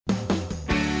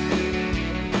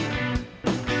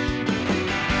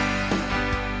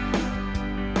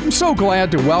I'm so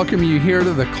glad to welcome you here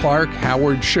to the Clark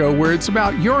Howard Show, where it's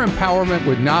about your empowerment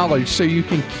with knowledge so you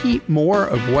can keep more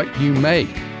of what you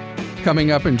make.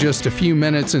 Coming up in just a few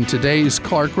minutes in today's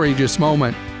Clarkrageous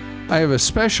Moment, I have a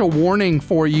special warning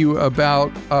for you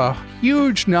about a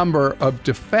huge number of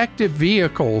defective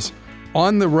vehicles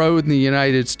on the road in the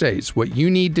United States, what you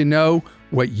need to know,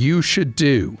 what you should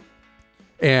do.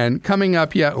 And coming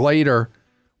up yet later,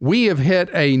 we have hit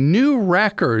a new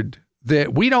record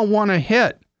that we don't want to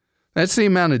hit. That's the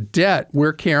amount of debt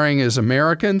we're carrying as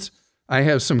Americans. I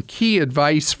have some key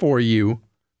advice for you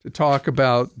to talk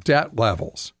about debt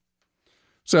levels.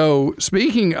 So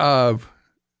speaking of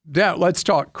debt, let's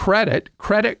talk credit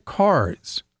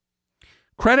cards.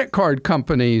 Credit card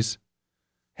companies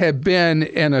have been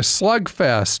in a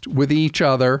slugfest with each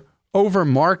other over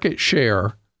market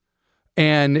share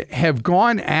and have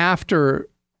gone after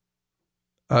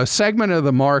a segment of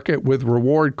the market with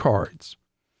reward cards.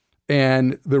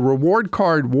 And the reward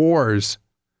card wars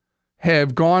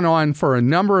have gone on for a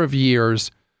number of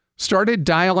years, started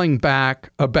dialing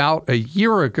back about a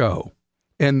year ago.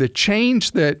 And the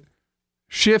change that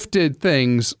shifted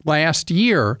things last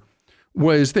year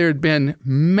was there had been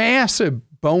massive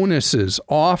bonuses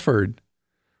offered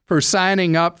for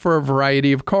signing up for a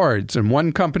variety of cards. And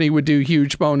one company would do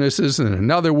huge bonuses, and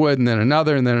another would, and then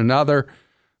another, and then another.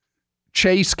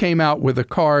 Chase came out with a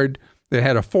card that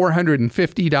had a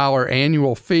 $450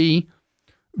 annual fee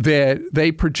that they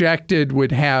projected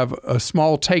would have a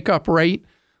small take-up rate,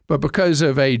 but because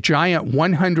of a giant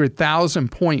 100,000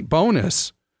 point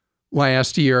bonus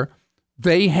last year,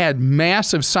 they had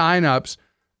massive signups,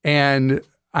 and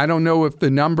I don't know if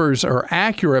the numbers are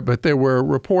accurate, but there were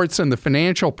reports in the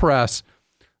financial press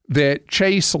that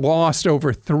Chase lost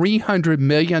over $300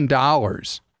 million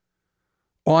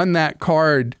on that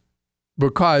card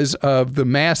because of the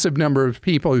massive number of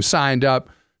people who signed up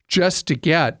just to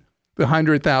get the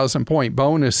 100,000 point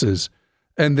bonuses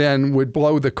and then would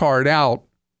blow the card out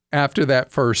after that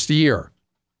first year.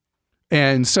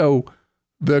 And so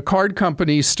the card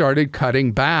companies started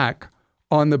cutting back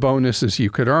on the bonuses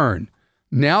you could earn.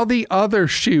 Now the other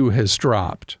shoe has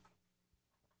dropped.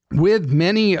 With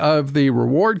many of the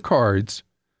reward cards,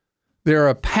 there are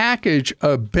a package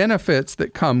of benefits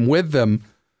that come with them,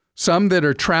 some that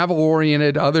are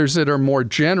travel-oriented, others that are more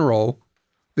general,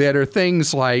 that are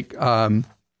things like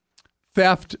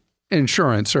theft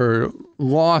insurance or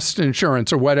lost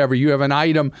insurance or whatever. You have an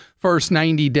item first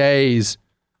 90 days.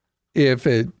 If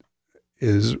it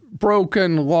is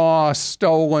broken, lost,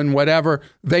 stolen, whatever,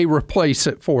 they replace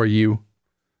it for you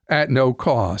at no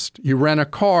cost. You rent a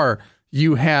car,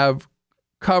 you have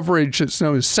coverage that's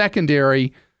known as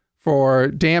secondary for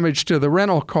damage to the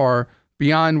rental car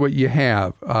beyond what you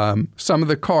have. Some of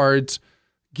the cards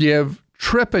give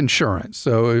trip insurance.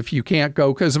 So if you can't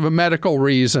go because of a medical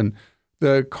reason,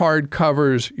 the card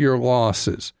covers your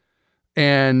losses.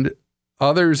 And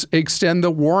others extend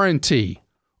the warranty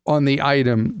on the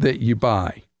item that you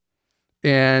buy.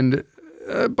 And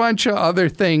a bunch of other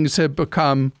things have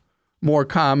become more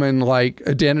common, like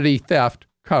identity theft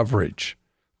coverage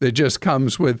that just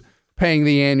comes with paying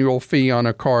the annual fee on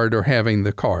a card or having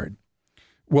the card.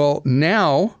 Well,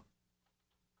 now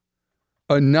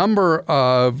a number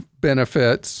of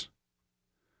benefits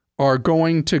are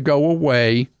going to go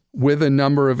away with a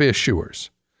number of issuers.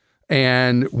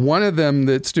 And one of them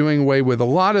that's doing away with a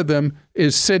lot of them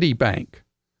is Citibank.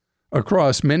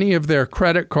 Across many of their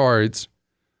credit cards,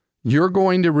 you're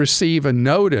going to receive a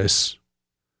notice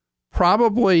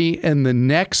probably in the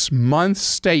next month's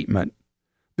statement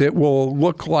that will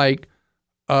look like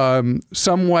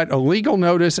somewhat a legal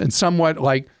notice and somewhat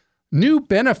like new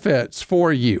benefits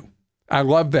for you. I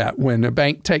love that when a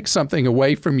bank takes something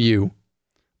away from you.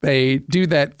 They do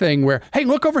that thing where, hey,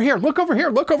 look over here, look over here,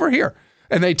 look over here.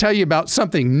 And they tell you about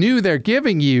something new they're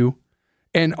giving you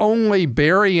and only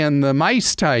bury in the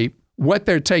mice type what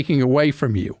they're taking away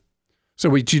from you. So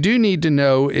what you do need to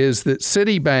know is that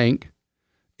Citibank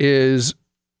is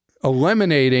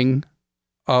eliminating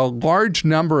a large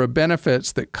number of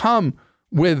benefits that come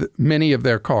with many of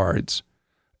their cards.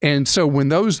 And so when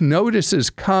those notices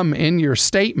come in your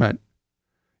statement,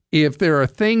 if there are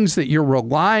things that you're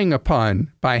relying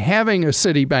upon by having a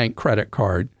Citibank credit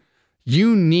card,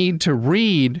 you need to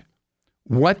read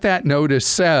what that notice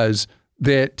says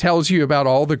that tells you about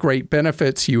all the great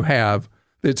benefits you have.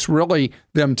 That's really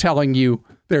them telling you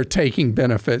they're taking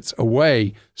benefits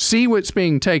away. See what's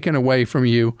being taken away from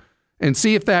you and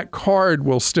see if that card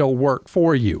will still work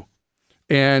for you.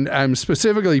 And I'm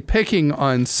specifically picking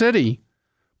on Citi,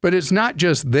 but it's not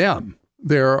just them.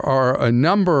 There are a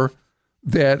number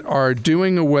that are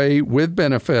doing away with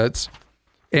benefits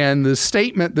And the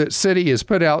statement that Citi has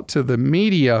put out to the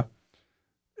media,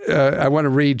 I want to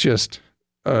read just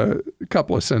a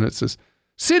couple of sentences.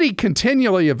 Citi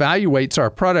continually evaluates our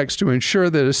products to ensure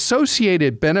that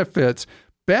associated benefits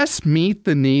best meet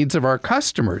the needs of our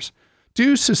customers.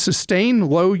 Due to sustained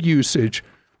low usage,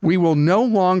 we will no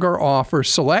longer offer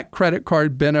select credit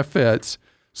card benefits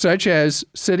such as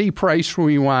Citi Price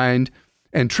Rewind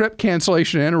and trip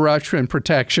cancellation interruption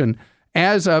protection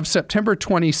as of September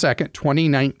 22nd,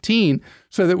 2019,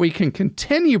 so that we can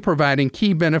continue providing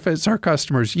key benefits our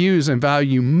customers use and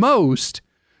value most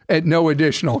at no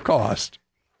additional cost.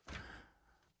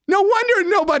 No wonder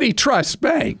nobody trusts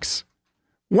banks.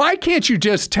 Why can't you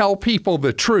just tell people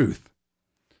the truth?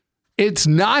 It's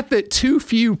not that too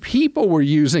few people were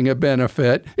using a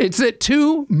benefit. It's that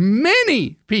too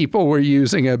many people were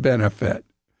using a benefit.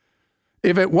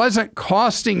 If it wasn't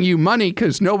costing you money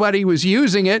because nobody was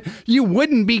using it, you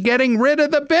wouldn't be getting rid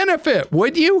of the benefit,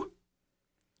 would you?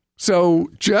 So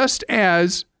just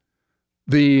as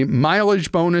the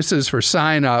mileage bonuses for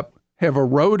sign up have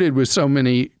eroded with so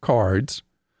many cards,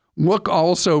 look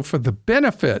also for the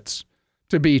benefits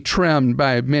to be trimmed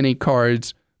by many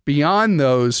cards beyond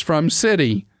those from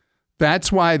Citi.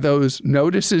 That's why those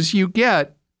notices you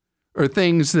get are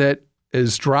things that,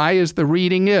 as dry as the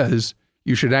reading is,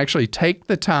 you should actually take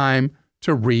the time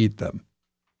to read them.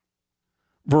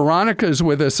 Veronica's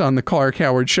with us on the Clark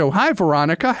Howard Show. Hi,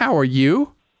 Veronica. How are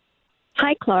you?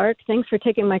 Hi, Clark. Thanks for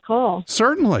taking my call.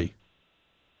 Certainly.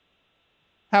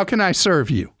 How can I serve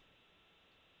you?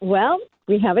 Well,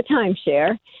 we have a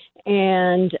timeshare,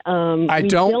 and I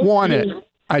don't want it.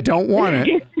 I don't want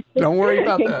it. Don't worry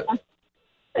about that.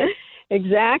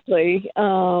 Exactly.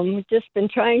 Just been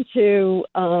trying to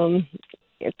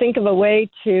think of a way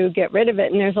to get rid of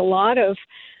it, and there's a lot of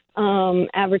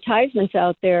advertisements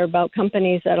out there about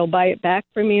companies that'll buy it back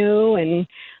from you, and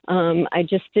I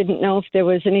just didn't know if there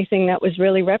was anything that was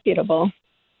really reputable.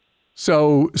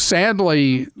 So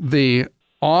sadly, the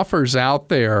offers out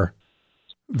there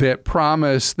that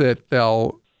promise that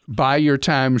they'll buy your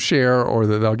timeshare or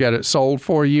that they'll get it sold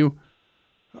for you,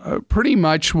 pretty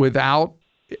much without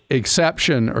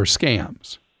exception are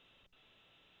scams.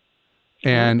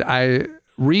 And I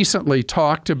recently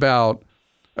talked about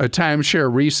a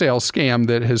timeshare resale scam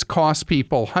that has cost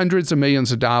people hundreds of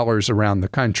millions of dollars around the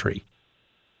country.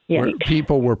 Yeah. Where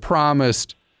people were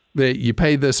promised that you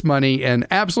pay this money and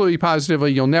absolutely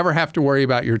positively you'll never have to worry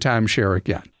about your timeshare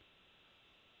again.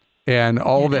 And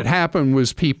all that happened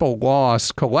was people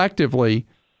lost collectively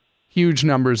huge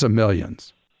numbers of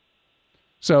millions.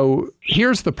 So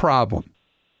here's the problem.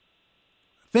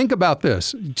 Think about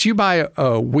this. Did you buy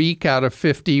a week out of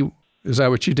 50? Is that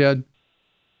what you did?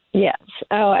 Yes.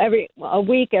 A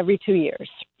week every 2 years.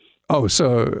 Oh,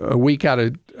 so a week out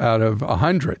of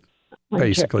 100,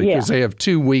 basically, because they have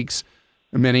 2 weeks,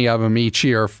 many of them each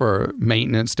year for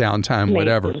maintenance, downtime,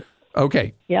 whatever.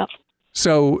 Okay. Yep.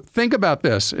 So think about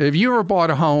this. Have you ever bought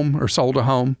a home or sold a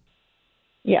home?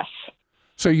 Yes.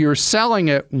 So you're selling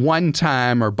it one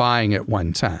time or buying it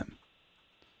one time.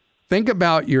 Think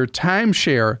about your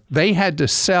timeshare. They had to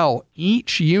sell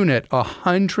each unit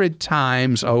 100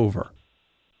 times over.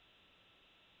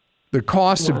 The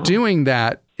cost of doing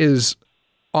that is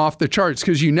off the charts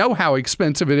because you know how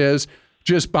expensive it is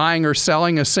just buying or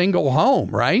selling a single home,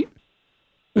 right?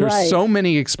 There's so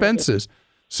many expenses.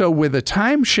 So with a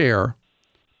timeshare,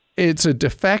 it's a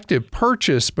defective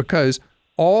purchase because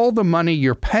all the money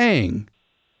you're paying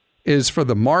is for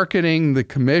the marketing, the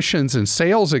commissions, and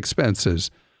sales expenses.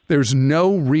 There's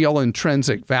no real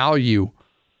intrinsic value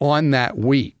on that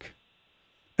week.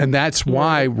 And that's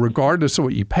why, regardless of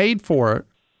what you paid for it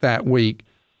that week,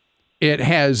 it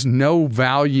has no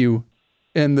value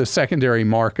in the secondary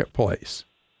marketplace.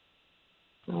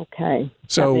 Okay.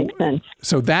 So, that makes sense.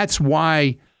 So that's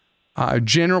why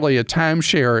generally a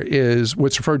timeshare is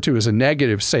what's referred to as a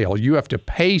negative sale. You have to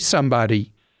pay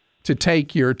somebody to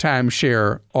take your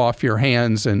timeshare off your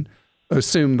hands and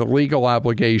assume the legal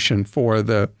obligation for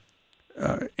the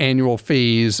annual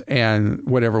fees and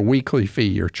whatever weekly fee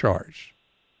you're charged.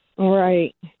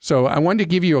 Right. So I wanted to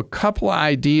give you a couple of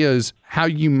ideas how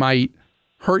you might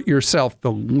hurt yourself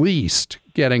the least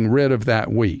getting rid of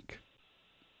that week.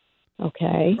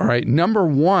 Okay. All right. Number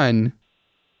one,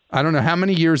 I don't know how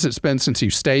many years it's been since you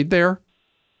stayed there,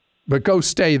 but go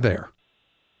stay there.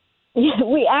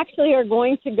 We actually are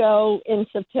going to go in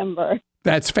September.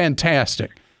 That's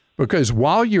fantastic because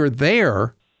while you're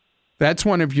there, that's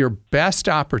one of your best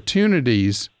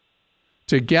opportunities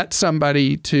to get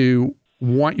somebody to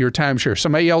want your timeshare.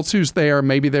 Somebody else who's there,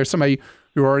 maybe there's somebody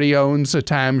who already owns a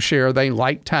timeshare. They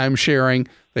like timesharing.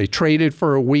 They traded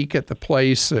for a week at the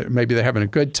place. Maybe they're having a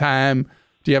good time.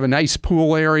 Do you have a nice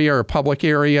pool area or a public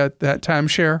area at that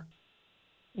timeshare?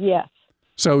 Yes.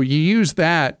 So you use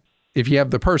that, if you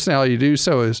have the personality to do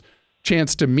so, as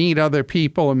chance to meet other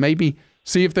people and maybe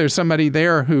see if there's somebody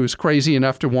there who's crazy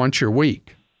enough to want your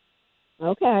week.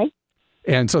 Okay.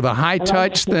 And so the high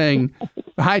touch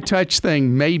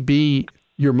thing may be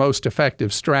your most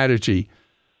effective strategy.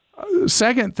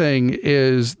 Second thing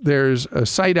is there's a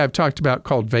site I've talked about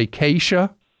called Vacatia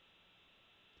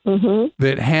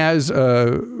that has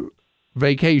a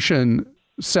vacation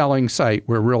selling site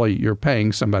where really you're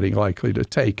paying somebody likely to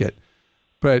take it.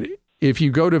 But if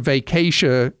you go to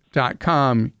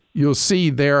vacatia.com, you'll see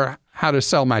there how to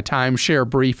sell my timeshare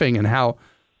briefing and how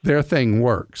their thing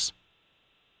works.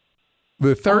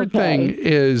 The third thing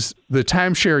is the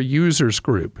timeshare users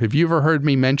group. Have you ever heard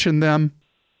me mention them?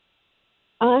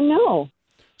 No.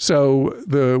 So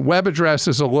the web address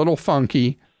is a little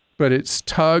funky, but it's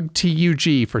TUG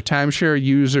for Timeshare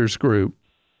Users Group.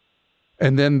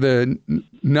 And then the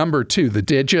number 2, the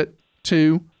digit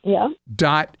 2,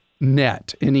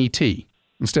 .net, N-E-T,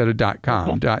 instead of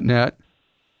 .com, .net.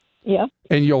 Yeah.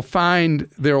 And you'll find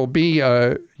there will be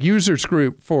a users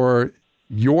group for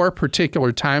your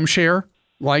particular timeshare,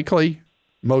 likely.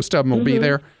 Most of them will be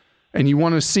there. And you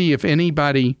want to see if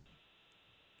anybody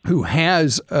who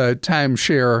has a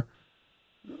timeshare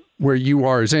where you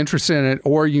are is interested in it,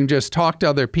 or you can just talk to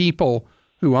other people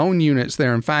who own units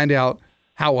there and find out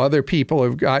how other people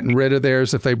have gotten rid of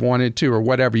theirs if they wanted to or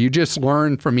whatever. You just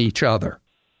learn from each other.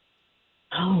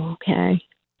 Oh, okay.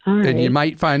 All right. And you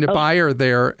might find a buyer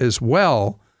there as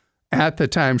well at the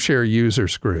timeshare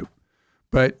users group.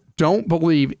 But don't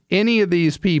believe any of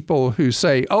these people who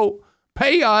say, oh,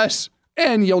 pay us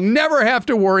and you'll never have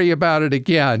to worry about it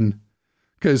again.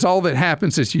 Because all that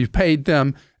happens is you've paid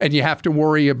them and you have to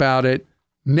worry about it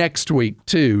next week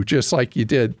too, just like you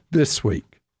did this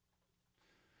week.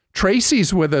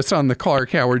 Tracy's with us on the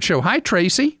Clark Howard Show. Hi,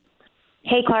 Tracy.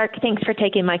 Hey, Clark. Thanks for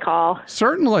taking my call.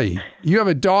 Certainly. You have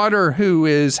a daughter who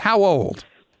is how old?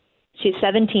 She's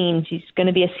 17. She's going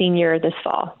to be a senior this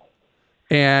fall.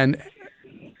 And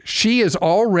she is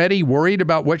already worried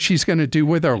about what she's going to do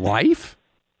with her life?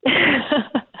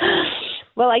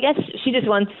 Well, I guess she just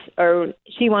wants, or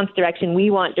she wants direction. We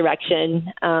want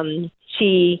direction.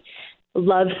 She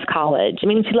loves college. I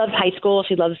mean, she loves high school.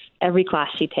 She loves every class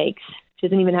she takes. She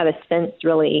doesn't even have a sense,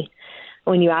 really.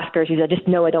 When you ask her, she's like, just,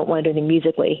 no, I don't want to do anything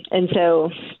musically. And so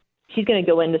she's going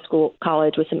to go into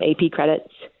college with some AP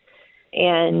credits.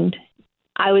 And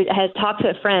I had talked to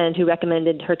a friend who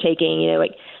recommended her taking,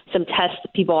 like some tests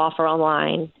that people offer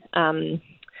online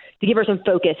to give her some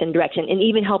focus and direction and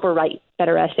even help her write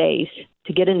better essays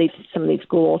to get into some of these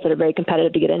schools that are very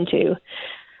competitive to get into.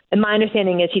 And my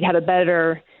understanding is she'd have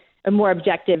a more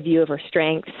objective view of her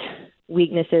strengths,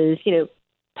 weaknesses,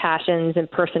 passions and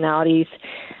personalities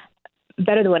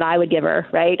better than what I would give her,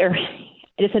 right? Or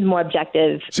just a more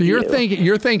objective So you're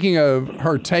thinking of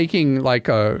her taking like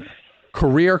a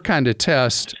career kind of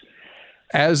test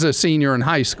as a senior in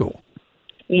high school?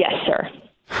 Yes, sir.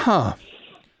 Huh.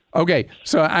 Okay,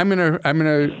 so I'm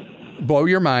gonna blow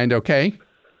your mind, okay?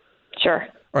 Sure.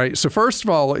 All right, so first of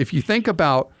all, if you think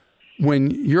about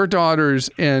when your daughter's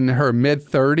in her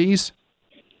mid-30s,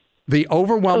 the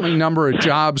overwhelming number of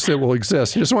jobs that will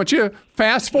exist. I just want you to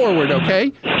fast forward,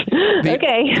 okay?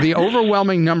 Okay. The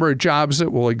overwhelming number of jobs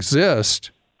that will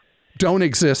exist don't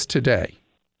exist today.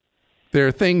 There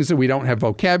are things that we don't have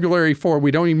vocabulary for.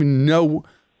 We don't even know.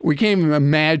 We can't even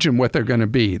imagine what they're going to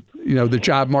be. The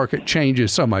job market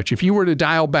changes so much. If you were to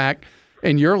dial back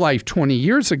in your life 20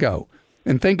 years ago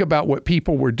and think about what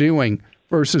people were doing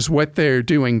versus what they're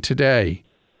doing today,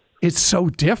 it's so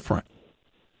different.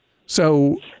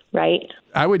 So right.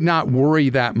 I would not worry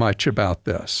that much about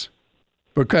this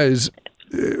because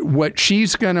what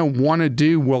she's going to want to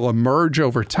do will emerge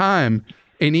over time.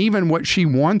 And even what she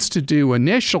wants to do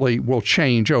initially will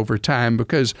change over time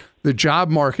because the job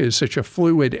market is such a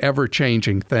fluid,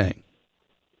 ever-changing thing.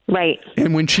 Right.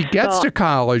 And when she gets to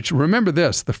college, remember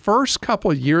this, the first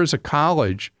couple of years of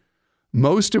college,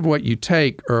 most of what you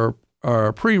take are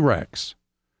prereqs.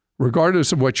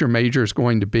 Regardless of what your major is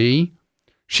going to be,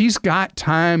 she's got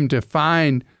time to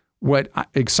find what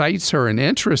excites her and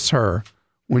interests her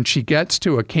when she gets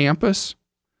to a campus,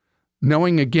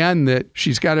 knowing again that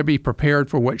she's got to be prepared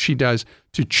for what she does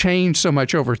to change so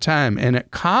much over time. And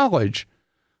at college,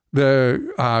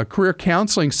 the Career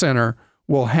Counseling Center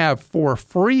will have for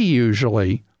free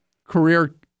usually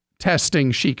career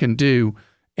testing she can do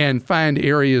and find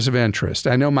areas of interest.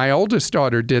 I know my oldest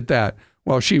daughter did that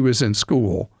while she was in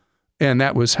school, and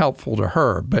that was helpful to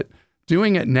her. But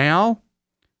doing it now,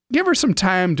 give her some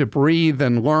time to breathe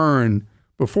and learn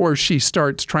before she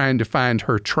starts trying to find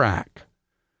her track.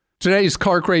 Today's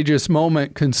Clarkrageous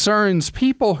Moment concerns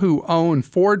people who own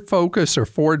Ford Focus or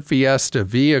Ford Fiesta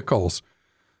vehicles.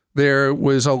 There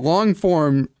was a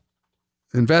long-form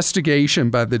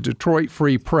investigation by the Detroit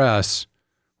Free Press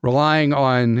relying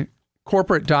on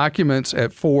corporate documents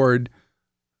at Ford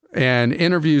and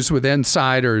interviews with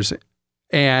insiders.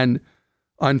 And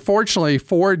unfortunately,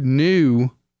 Ford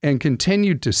knew and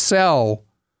continued to sell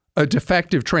a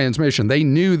defective transmission. They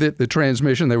knew that the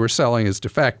transmission they were selling is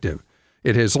defective.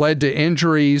 It has led to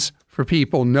injuries for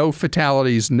people, no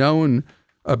fatalities known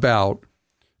about.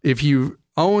 If you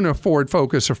own a Ford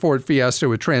Focus or Ford Fiesta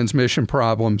with transmission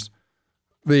problems,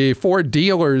 the Ford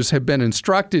dealers have been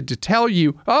instructed to tell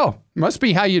you, oh, must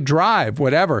be how you drive,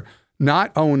 whatever,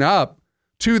 not own up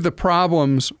to the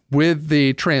problems with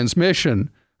the transmission,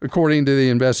 according to the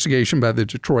investigation by the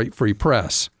Detroit Free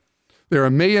Press. There are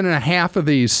 1.5 million of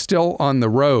these still on the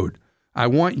road. I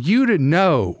want you to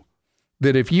know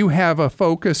that if you have a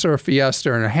Focus or a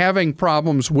Fiesta and are having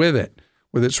problems with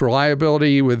its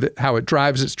reliability, with how it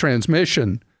drives its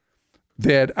transmission,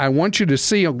 that I want you to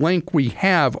see a link we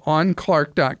have on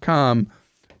Clark.com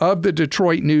of the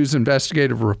Detroit News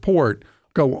investigative report.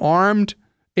 Go armed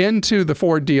into the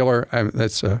Ford dealer.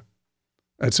 That's an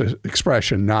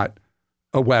expression, not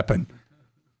a weapon.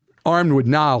 Armed with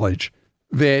knowledge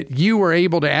that you were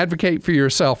able to advocate for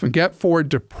yourself and get Ford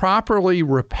to properly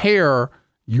repair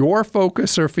your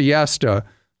Focus or Fiesta.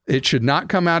 It should not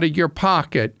come out of your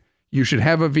pocket. You should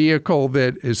have a vehicle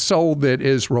that is sold that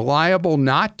is reliable,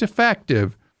 not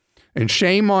defective. And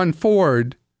shame on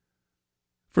Ford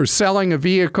for selling a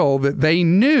vehicle that they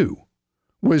knew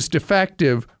was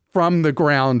defective from the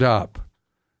ground up.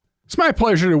 It's my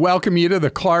pleasure to welcome you to the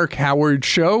Clark Howard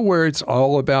Show, where it's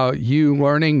all about you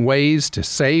learning ways to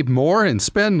save more and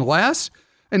spend less.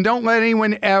 And don't let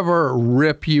anyone ever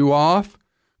rip you off.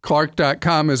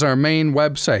 Clark.com is our main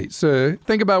website. So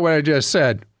think about what I just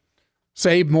said.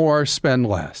 Save more, spend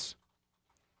less.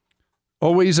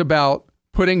 Always about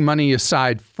putting money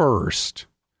aside first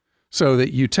so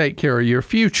that you take care of your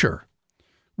future.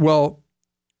 Well,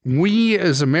 we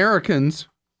as Americans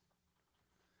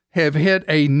have hit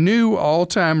a new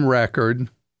all-time record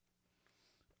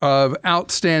of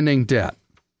outstanding debt.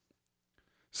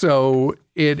 So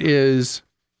it is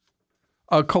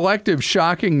a collective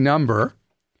shocking number,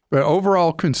 but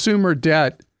overall consumer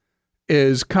debt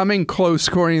is coming close,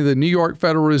 according to the New York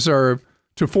Federal Reserve,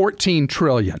 to $14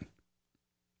 trillion.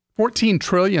 $14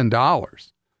 trillion.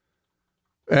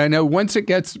 I know once it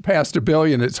gets past $1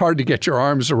 billion, it's hard to get your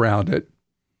arms around it.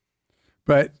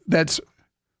 But that's,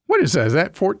 what is that? Is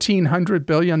that $1,400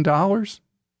 billion?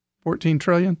 14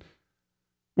 trillion?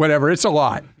 Whatever, it's a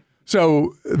lot.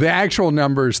 So the actual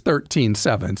number is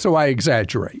 13.7, so I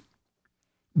exaggerate.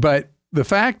 But the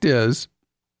fact is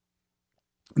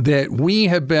that we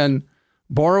have been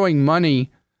borrowing money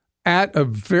at a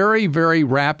very, very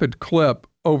rapid clip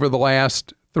over the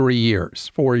last 4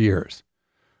 years.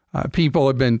 People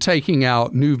have been taking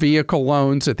out new vehicle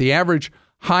loans at the average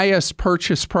highest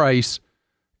purchase price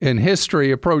in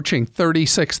history, approaching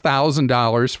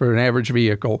 $36,000 for an average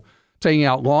vehicle, taking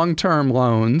out long-term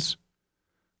loans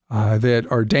that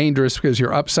are dangerous because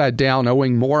you're upside down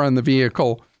owing more on the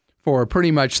vehicle for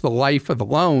pretty much the life of the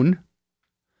loan.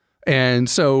 And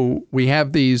so we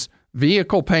have these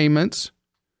vehicle payments,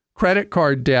 credit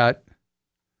card debt.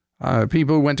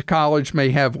 People who went to college may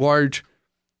have large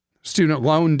student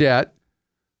loan debt,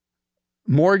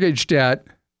 mortgage debt.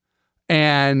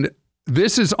 And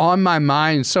this is on my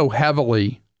mind so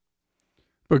heavily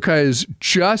because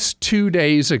just 2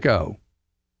 days ago,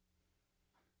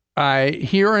 I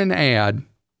hear an ad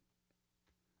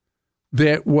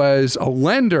that was a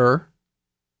lender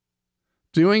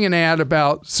doing an ad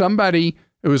about somebody.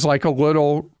 It was like a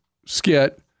little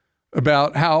skit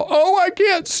about how, I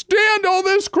can't stand all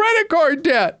this credit card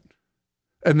debt.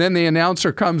 And then the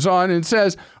announcer comes on and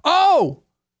says,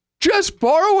 just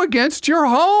borrow against your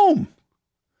home.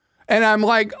 And I'm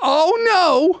like,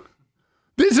 oh no,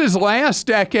 this is last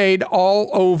decade all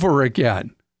over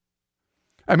again.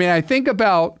 I mean, I think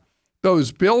about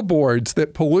those billboards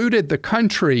that polluted the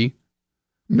country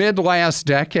mid last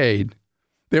decade.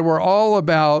 They were all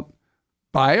about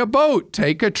buy a boat,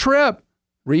 take a trip,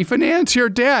 refinance your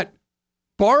debt,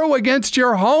 borrow against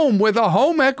your home with a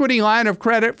home equity line of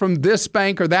credit from this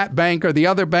bank or that bank or the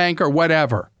other bank or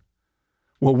whatever.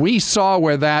 Well, we saw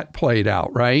where that played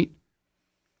out, right?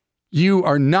 You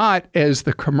are not, as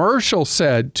the commercial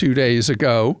said 2 days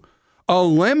ago,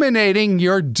 eliminating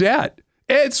your debt.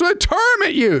 It's a term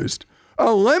it used.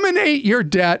 Eliminate your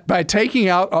debt by taking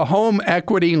out a home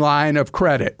equity line of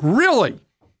credit. Really?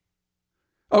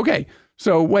 Okay,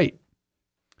 So wait.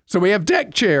 So we have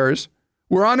deck chairs.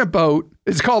 We're on a boat.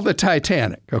 It's called the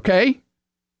Titanic, okay?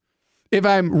 If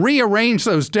I rearrange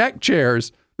those deck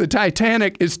chairs, the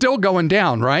Titanic is still going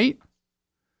down, right?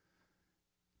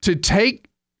 To take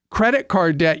credit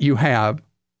card debt you have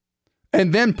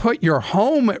and then put your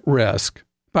home at risk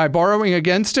by borrowing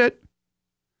against it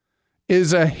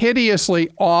is a hideously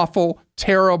awful,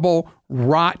 terrible,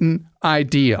 rotten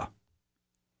idea.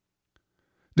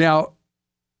 Now,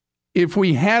 if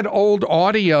we had old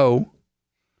audio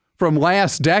from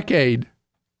last decade,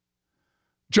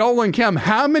 Joel and Kim,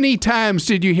 how many times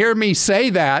did you hear me say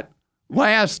that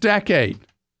last decade?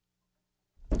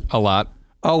 A lot.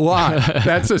 A lot.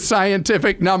 That's a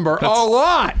scientific number. A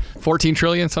lot. 14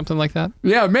 trillion, something like that?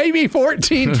 Yeah, maybe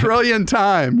 14 trillion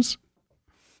times.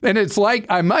 And it's like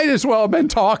I might as well have been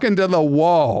talking to the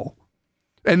wall.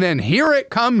 And then here it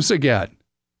comes again.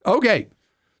 Okay,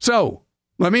 so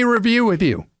let me review with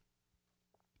you.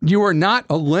 You are not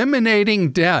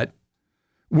eliminating debt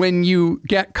when you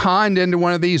get conned into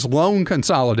one of these loan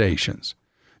consolidations.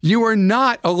 You are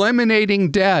not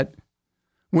eliminating debt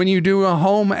when you do a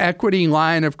home equity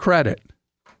line of credit.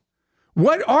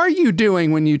 What are you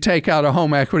doing when you take out a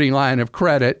home equity line of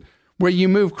credit where you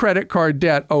move credit card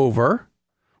debt over?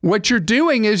 What you're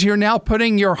doing is you're now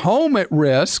putting your home at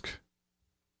risk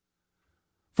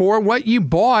for what you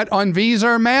bought on Visa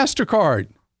or MasterCard.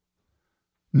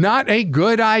 Not a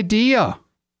good idea.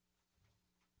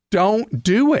 Don't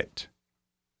do it.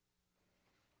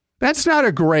 That's not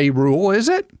a gray rule, is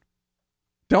it?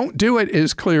 Don't do it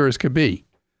is clear as could be.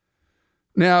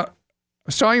 Now, I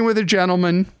was talking with a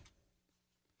gentleman.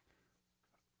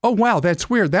 Oh, wow, that's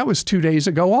weird. That was 2 days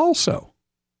ago also.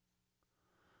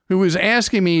 Who was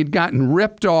asking me he'd gotten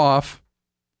ripped off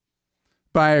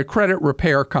by a credit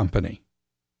repair company.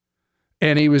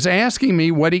 And he was asking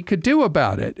me what he could do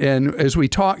about it. And as we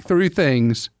talked through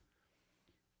things,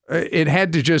 it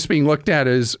had to just be looked at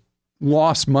as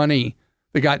lost money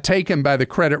that got taken by the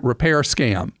credit repair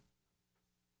scam.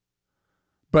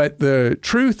 But the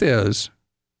truth is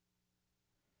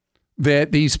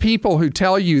that these people who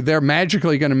tell you they're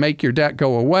magically going to make your debt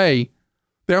go away,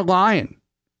 they're lying.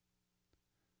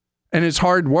 And it's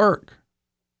hard work.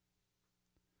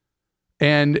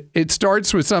 And it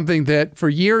starts with something that for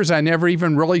years I never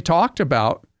even really talked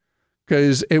about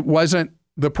because it wasn't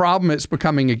the problem it's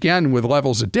becoming again with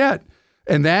levels of debt.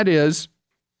 And that is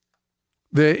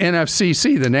the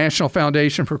NFCC, the National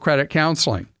Foundation for Credit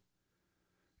Counseling.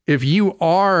 If you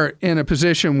are in a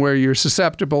position where you're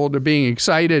susceptible to being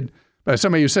excited by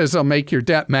somebody who says they'll make your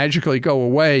debt magically go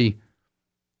away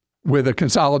with a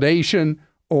consolidation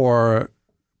or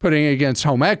putting it against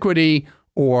home equity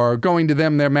or going to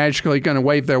them, they're magically going to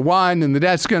wave their wand and the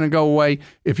debt's going to go away.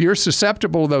 If you're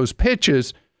susceptible to those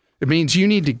pitches, it means you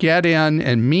need to get in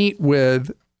and meet with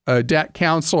a debt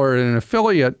counselor and an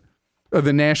affiliate of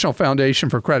the National Foundation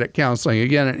for Credit Counseling.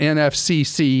 Again, at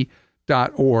nfcc.org.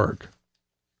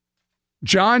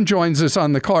 John joins us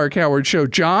on the Clark Howard Show.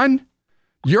 John,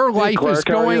 your life Clark, is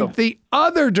going the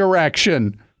other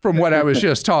direction from what I was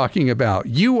just talking about.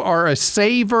 You are a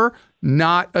saver,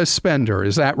 not a spender.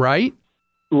 Is that right?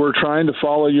 We're trying to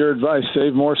follow your advice,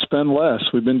 save more, spend less.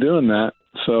 We've been doing that.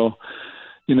 So,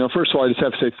 first of all, I just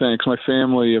have to say thanks. My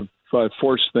family, I've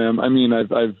forced them.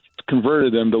 I've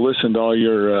converted them to listen to all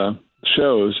your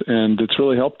shows, and it's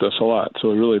really helped us a lot.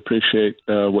 So we really appreciate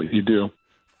what you do.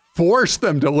 Force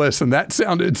them to listen. That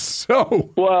sounded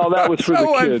so well. That was for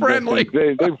so the kids. Unfriendly.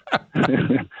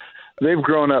 They've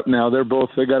grown up now. They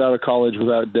got out of college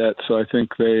without debt, so I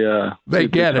think they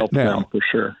get it now them for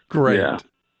sure. Great. Yeah.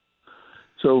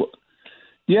 So,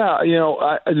 I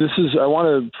want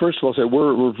to first of all say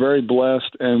we're very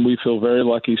blessed and we feel very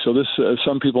lucky. So this,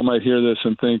 some people might hear this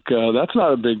and think that's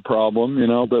not a big problem,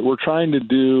 but we're trying to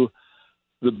do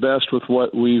the best with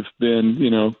what we've been,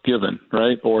 given,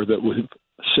 right, or that we've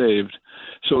saved.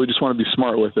 So we just want to be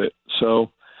smart with it. So,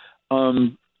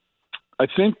 I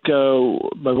think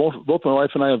both my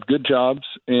wife and I have good jobs,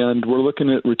 and we're looking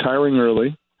at retiring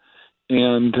early,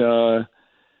 and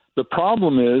the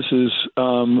problem is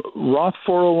Roth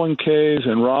 401ks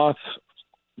and Roth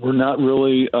were not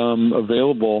really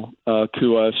available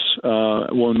to us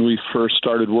when we first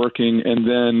started working, and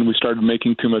then we started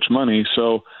making too much money.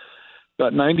 So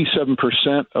about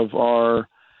 97% of our,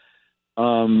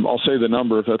 I'll say the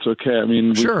number if that's okay.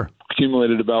 Sure. We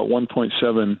accumulated about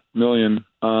 1.7 million.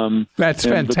 That's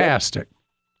fantastic.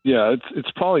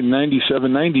 It's probably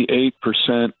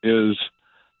 98% is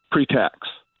pre-tax.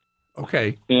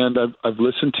 Okay. And I've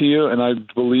listened to you, and I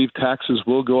believe taxes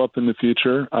will go up in the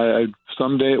future.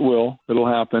 Someday it will. It'll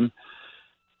happen.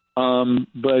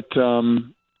 But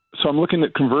so I'm looking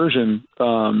at conversion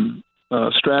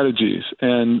strategies.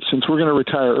 And since we're going to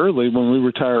retire early, when we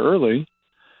retire early,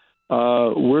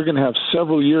 we're going to have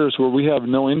several years where we have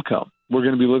no income. We're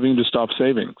going to be living just off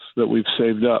savings that we've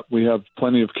saved up. We have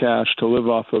plenty of cash to live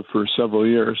off of for several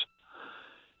years.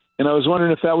 And I was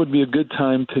wondering if that would be a good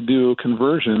time to do a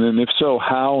conversion, and if so,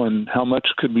 how and how much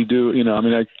could we do?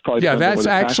 I probably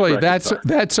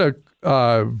that's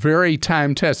a very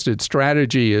time-tested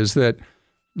strategy. Is that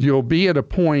you'll be at a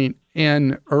point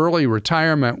in early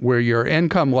retirement where your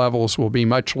income levels will be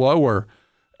much lower,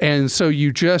 and so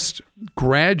you just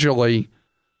gradually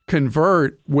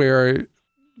convert where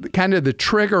kind of the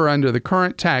trigger under the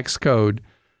current tax code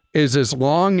is as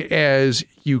long as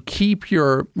you keep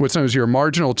what's known as your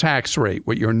marginal tax rate,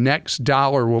 what your next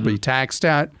dollar will be taxed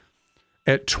at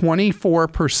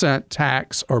 24%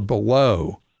 tax or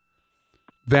below.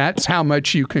 That's how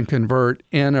much you can convert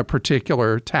in a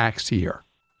particular tax year.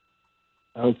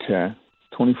 Okay,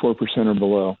 24% or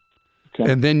below.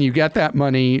 Okay. And then you get that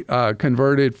money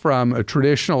converted from a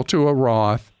traditional to a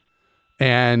Roth,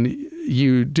 and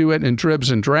you do it in dribs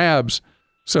and drabs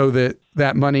so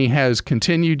that money has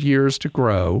continued years to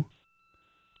grow,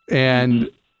 and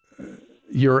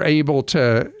you're able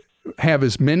to have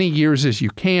as many years as you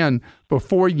can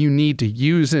before you need to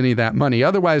use any of that money.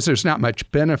 Otherwise, there's not much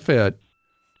benefit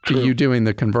to you doing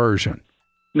the conversion.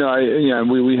 No,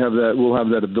 we have that. We'll have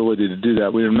that ability to do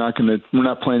that. We're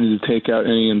not planning to take out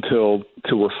any until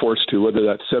we're forced to, whether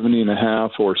that's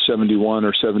 70.5 or 71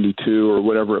 or 72 or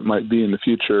whatever it might be in the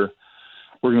future.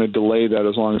 We're going to delay that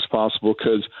as long as possible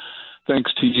because,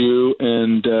 thanks to you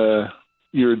and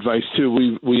your advice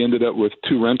too, we ended up with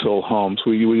 2 rental homes.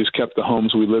 We just kept the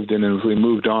homes we lived in and we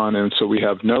moved on, and so we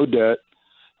have no debt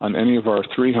on any of our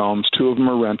 3 homes. 2 of them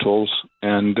are rentals,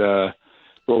 and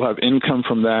we'll have income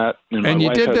from that. And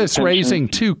you did this raising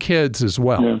 2 kids as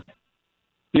well.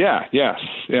 Yeah.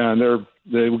 And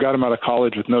we got them out of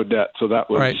college with no debt, so that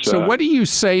was right. So what do you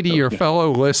say to your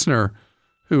fellow listener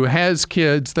who has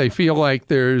kids? They feel like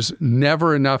there's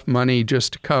never enough money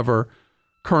just to cover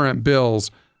current bills.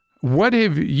 What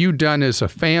have you done as a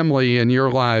family in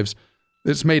your lives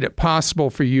that's made it possible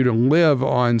for you to live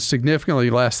on significantly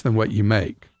less than what you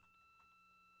make?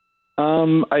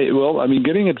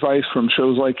 Getting advice from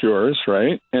shows like yours,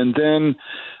 right? And then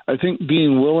I think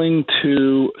being willing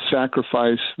to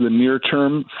sacrifice the near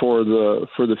term for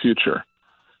the future.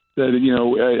 That,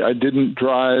 I didn't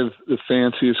drive the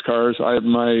fanciest cars.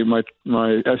 My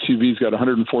SUV's got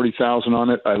 140,000 on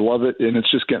it. I love it, and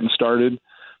it's just getting started.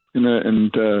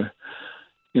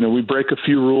 We break a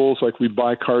few rules, like we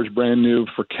buy cars brand new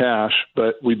for cash,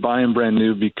 but we buy them brand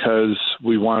new because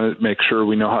we want to make sure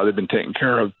we know how they've been taken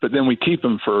care of. But then we keep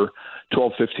them for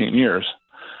 12, 15 years.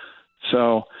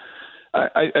 So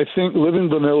I think living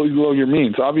below your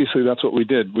means, obviously that's what we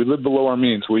did. We lived below our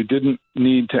means. We didn't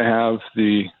need to have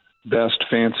the best,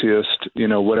 fanciest,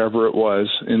 whatever it was,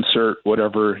 insert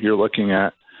whatever you're looking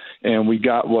at. And we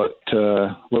got what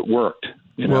worked.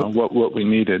 What we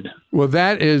needed. Well,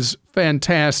 that is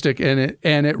fantastic, and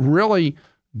it really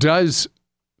does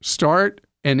start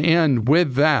and end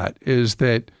with that, is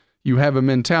that you have a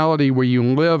mentality where you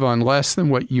live on less than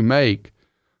what you make,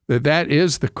 that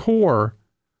is the core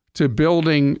to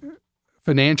building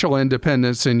financial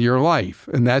independence in your life.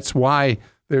 And that's why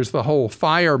there's the whole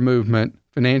FIRE movement,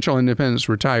 financial independence,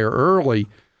 retire early,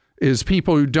 is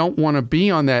people who don't want to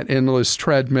be on that endless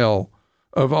treadmill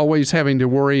of always having to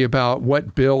worry about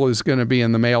what bill is going to be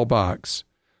in the mailbox.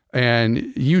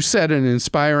 And you set an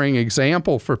inspiring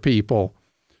example for people,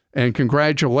 and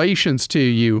congratulations to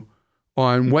you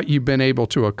on what you've been able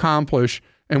to accomplish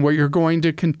and what you're going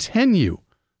to continue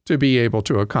to be able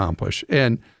to accomplish.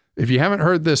 And if you haven't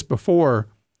heard this before,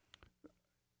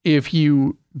 if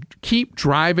you keep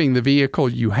driving the vehicle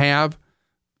you have,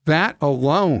 that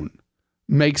alone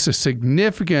makes a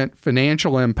significant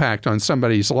financial impact on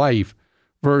somebody's life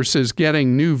versus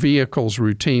getting new vehicles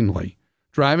routinely.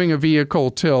 Driving a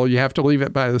vehicle till you have to leave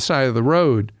it by the side of the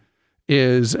road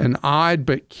is an odd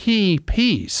but key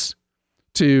piece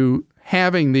to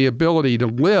having the ability to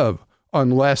live on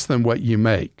less than what you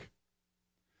make.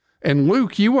 And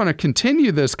Luke, you want to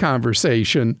continue this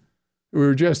conversation we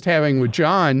were just having with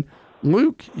John.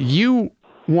 Luke, you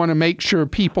want to make sure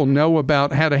people know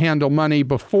about how to handle money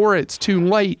before it's too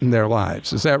late in their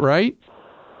lives. Is that right?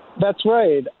 That's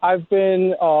right. I've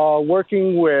been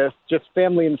working with just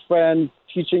family and friends,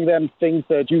 teaching them things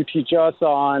that you teach us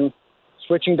on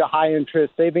switching to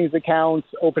high-interest savings accounts,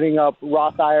 opening up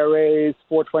Roth IRAs,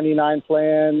 429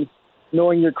 plans,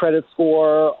 knowing your credit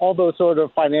score, all those sort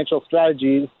of financial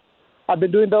strategies. I've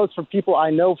been doing those for people I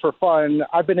know for fun.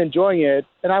 I've been enjoying it.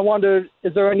 And I wondered,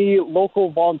 is there any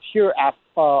local volunteer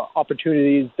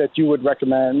opportunities that you would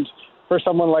recommend for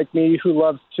someone like me who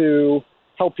loves to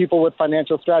help people with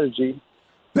financial strategy?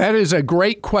 That is a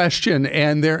great question.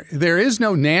 And there is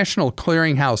no national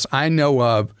clearinghouse I know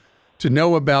of to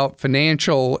know about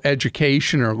financial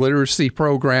education or literacy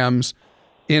programs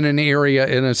in an area,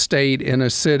 in a state, in a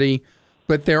city.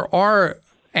 But there are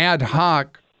ad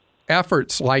hoc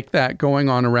efforts like that going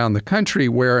on around the country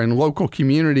where in local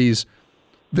communities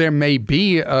there may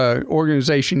be an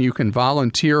organization you can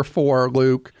volunteer for,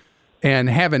 Luke, and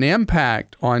have an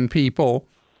impact on people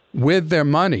with their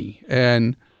money.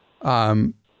 And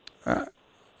I'm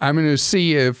going to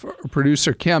see if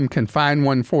producer Kim can find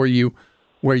one for you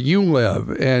where you live.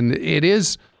 And it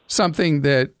is something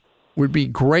that would be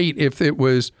great if it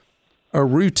was a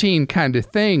routine kind of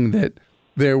thing, that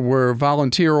there were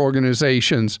volunteer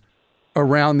organizations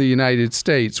around the United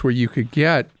States where you could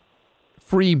get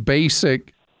free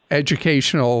basic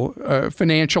educational,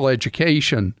 financial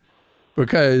education,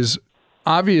 because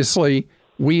obviously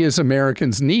we as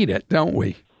Americans need it, don't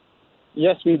we?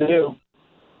 Yes, we do.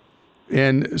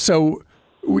 And so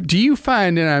do you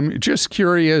find, and I'm just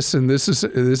curious, and this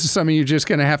is something you're just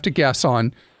going to have to guess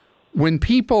on, when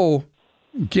people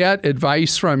get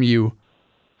advice from you,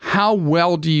 how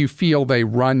well do you feel they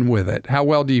run with it? How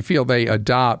well do you feel they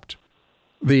adopt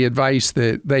the advice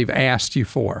that they've asked you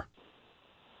for?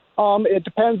 It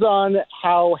depends on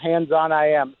how hands-on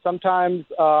I am. Sometimes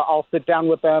I'll sit down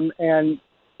with them, and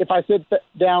if I sit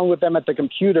down with them at the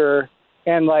computer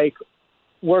and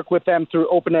work with them through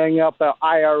opening up an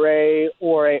IRA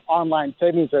or an online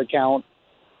savings account,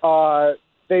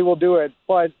 they will do it.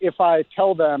 But if I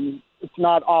tell them, it's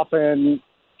not often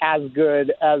as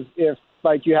good as if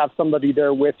you have somebody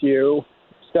there with you,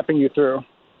 stepping you through.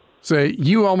 So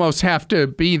you almost have to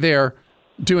be there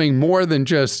doing more than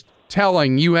just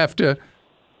telling. You have to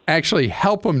actually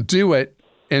help them do it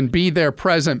and be there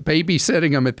present,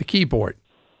 babysitting them at the keyboard.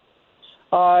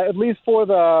 At least for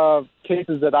the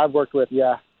cases that I've worked with,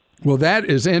 yeah. Well, that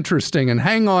is interesting. And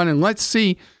hang on, and let's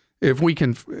see if we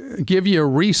can give you a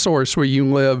resource where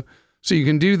you live so you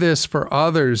can do this for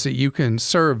others, that you can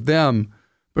serve them,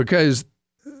 because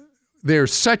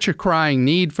there's such a crying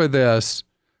need for this.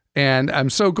 And I'm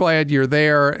so glad you're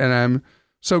there, and I'm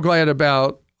so glad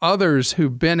about others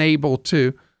who've been able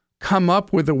to come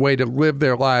up with a way to live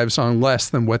their lives on less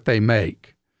than what they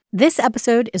make. This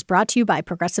episode is brought to you by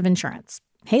Progressive Insurance.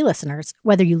 Hey, listeners,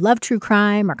 whether you love true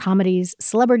crime or comedies,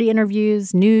 celebrity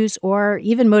interviews, news, or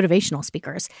even motivational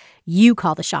speakers, you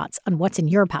call the shots on what's in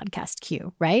your podcast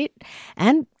queue, right?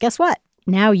 And guess what?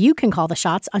 Now you can call the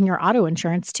shots on your auto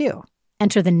insurance, too.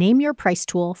 Enter the Name Your Price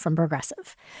tool from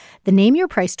Progressive. The Name Your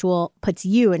Price tool puts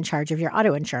you in charge of your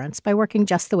auto insurance by working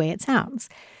just the way it sounds.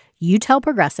 You tell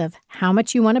Progressive how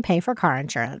much you want to pay for car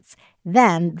insurance.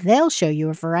 Then they'll show you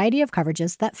a variety of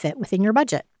coverages that fit within your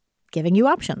budget, giving you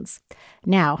options.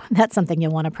 Now, that's something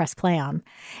you'll want to press play on.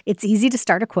 It's easy to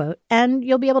start a quote, and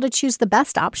you'll be able to choose the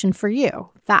best option for you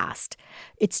fast.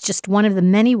 It's just one of the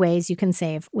many ways you can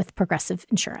save with Progressive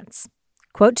Insurance.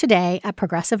 Quote today at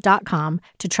Progressive.com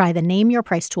to try the Name Your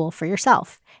Price tool for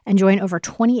yourself and join over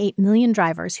 28 million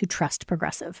drivers who trust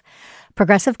Progressive.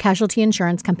 Progressive Casualty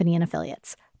Insurance Company and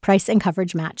Affiliates. Price and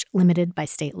coverage match limited by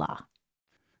state law.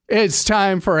 It's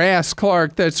time for Ask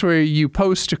Clark. That's where you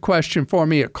post a question for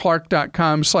me at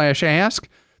clark.com/ask.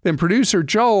 Then producer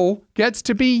Joel gets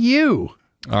to be you.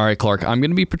 All right, Clark, I'm going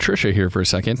to be Patricia here for a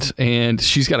second, and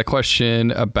she's got a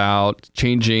question about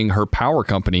changing her power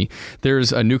company.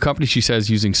 There's a new company, she says,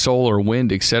 using solar,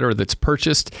 wind, et cetera, that's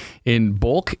purchased in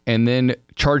bulk and then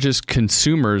charges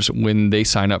consumers when they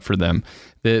sign up for them.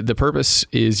 The purpose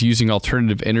is using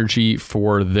alternative energy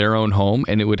for their own home,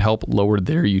 and it would help lower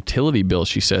their utility bill,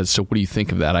 she says. So what do you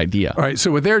think of that idea? All right,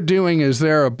 so what they're doing is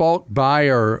they're a bulk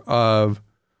buyer of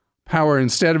power.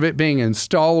 Instead of it being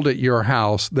installed at your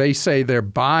house, they say they're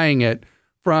buying it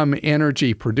from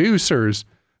energy producers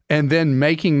and then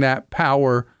making that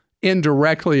power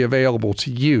indirectly available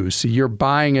to you. So you're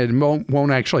buying it and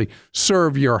won't actually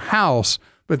serve your house,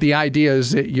 but the idea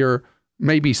is that you're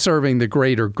maybe serving the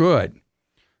greater good.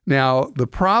 Now, the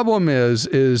problem is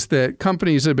that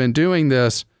companies that have been doing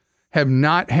this have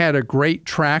not had a great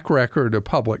track record of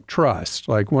public trust.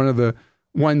 Like one of the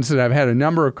ones that I've had a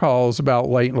number of calls about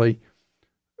lately,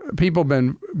 people have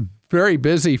been very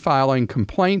busy filing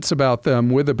complaints about them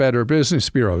with the Better Business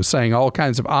Bureau, saying all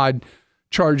kinds of odd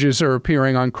charges are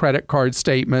appearing on credit card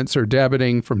statements or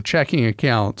debiting from checking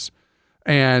accounts.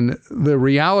 And the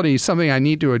reality, something I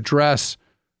need to address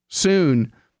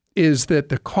soon, is that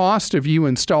the cost of you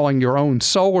installing your own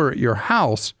solar at your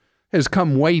house has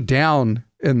come way down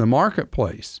in the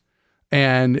marketplace.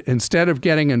 And instead of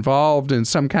getting involved in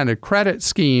some kind of credit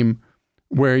scheme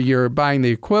where you're buying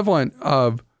the equivalent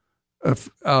of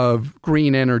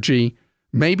green energy,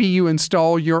 maybe you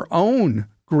install your own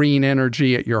green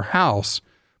energy at your house,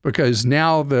 because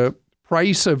now the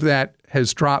price of that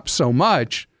has dropped so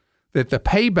much that the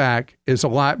payback is a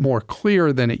lot more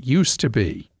clear than it used to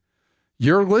be.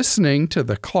 You're listening to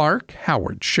The Clark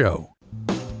Howard Show.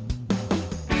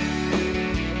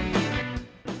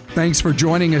 Thanks for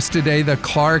joining us today. The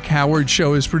Clark Howard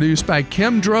Show is produced by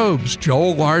Kim Drobes,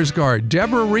 Joel Larsgaard,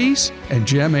 Deborah Reese, and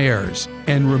Jim Ayers.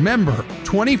 And remember,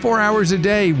 24 hours a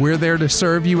day, we're there to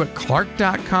serve you at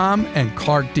clark.com and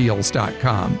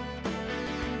clarkdeals.com.